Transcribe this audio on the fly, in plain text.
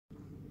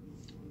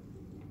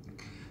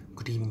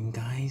Good evening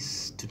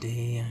guys.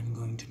 Today I'm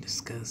going to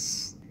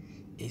discuss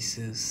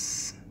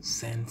ASUS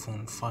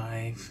ZenFone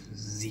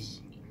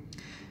 5Z.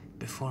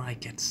 Before I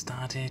get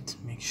started,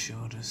 make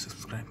sure to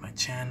subscribe my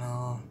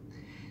channel,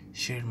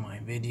 share my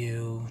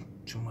video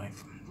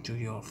to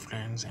your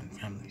friends and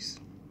families.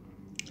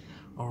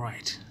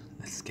 Alright,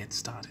 let's get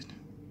started.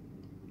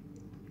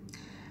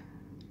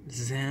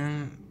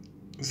 ZenFone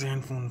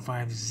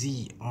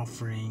 5Z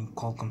offering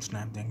Qualcomm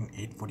Snapdragon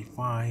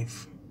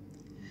 845,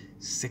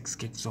 6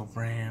 gigs of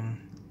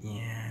RAM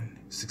and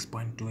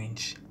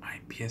 6.2-inch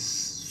IPS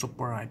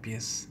Super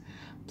IPS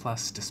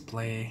Plus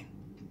display,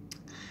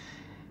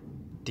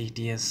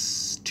 DTS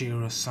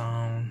stereo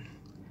sound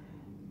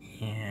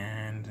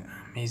and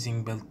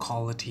amazing build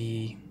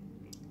quality,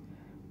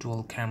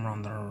 dual camera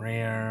on the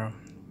rear,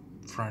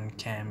 front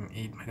cam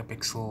 8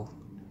 megapixel,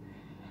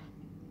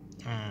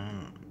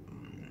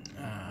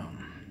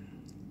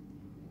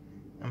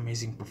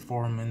 amazing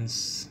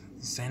performance.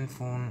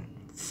 ZenFone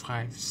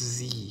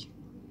 5Z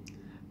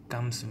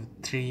comes with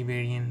 3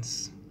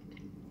 variants: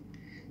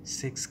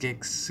 6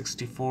 gigs,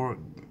 64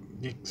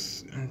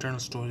 gigs internal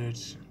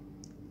storage,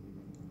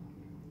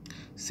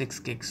 6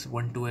 gigs,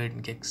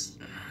 128 gigs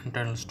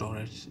internal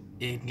storage,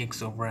 8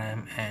 gigs of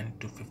RAM and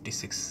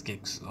 256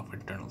 gigs of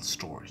internal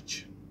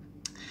storage.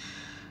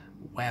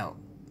 Well,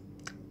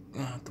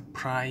 the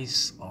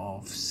price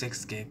of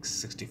 6 gigs,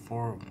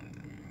 64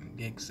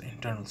 gigs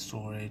internal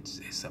storage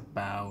is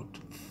about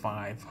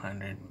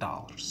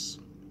 $500.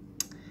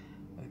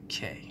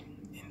 Okay,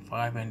 in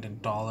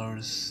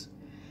 $500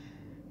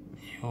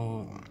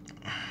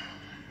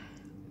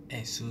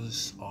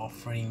 ASUS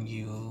offering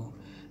you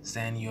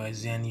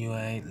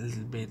ZenUI a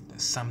little bit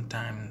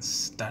sometimes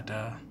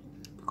stutter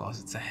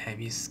because it's a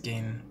heavy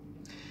skin,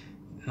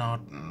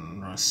 not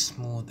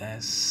smooth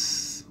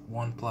as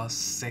OnePlus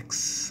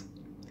 6,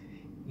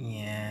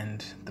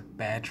 and the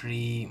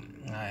battery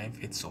life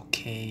it's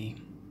okay,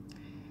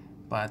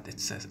 but it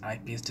says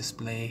IPS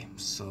display,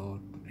 so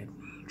it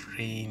will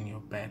drain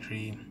your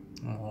battery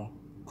more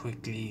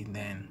quickly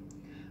than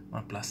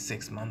OnePlus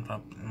 6.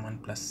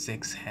 OnePlus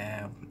 6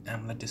 have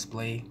AMOLED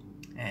display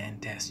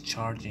and test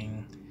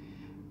charging,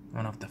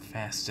 one of the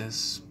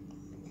fastest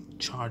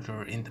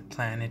charger in the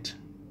planet.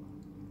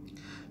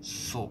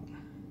 So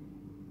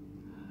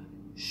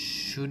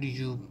should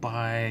you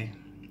buy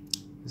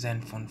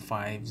ZenFone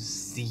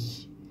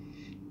 5Z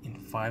in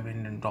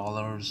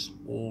 $500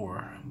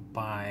 or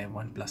buy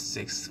OnePlus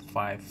 6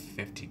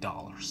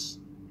 $550?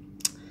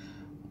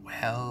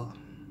 Well,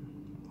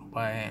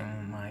 by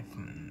my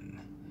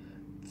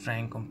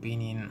frank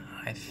opinion,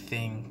 I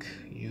think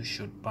you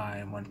should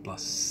buy OnePlus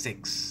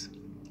 6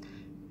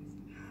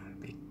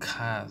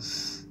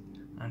 because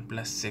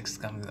OnePlus 6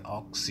 comes with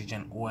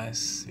Oxygen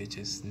OS, which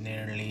is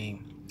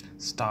nearly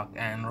stock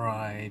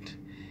Android,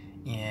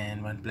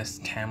 and OnePlus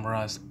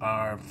cameras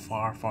are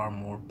far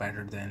more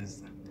better than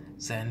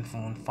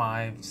ZenFone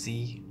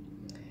 5Z.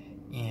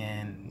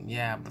 And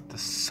yeah, but the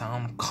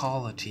sound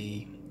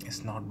quality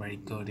is not very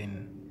good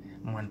in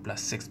OnePlus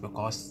 6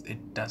 because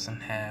it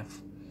doesn't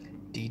have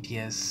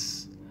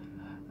DTS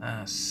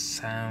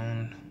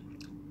sound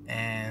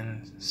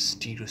and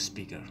stereo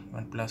speaker.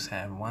 OnePlus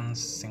have one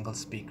single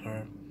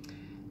speaker,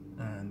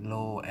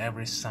 low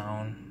average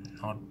sound,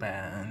 not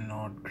bad,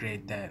 not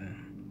great. Then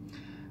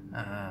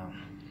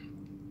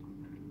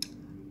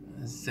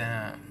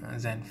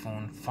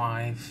ZenFone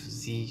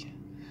 5Z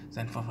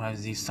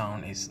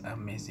sound is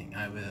amazing.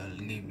 I will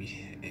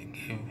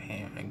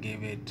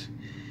give it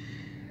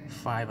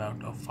 5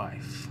 out of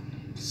 5.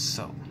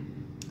 So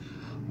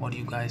what do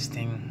you guys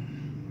think?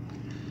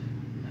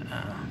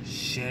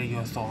 Share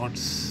your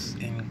thoughts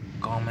in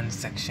comment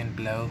section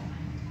below,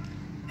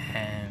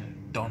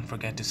 and don't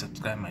forget to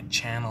subscribe my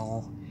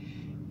channel,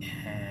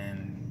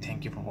 and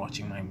thank you for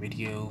watching my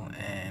video,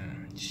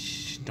 and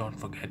don't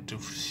forget to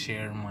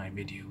share my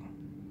video.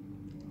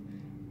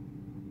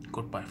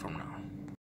 Goodbye from now.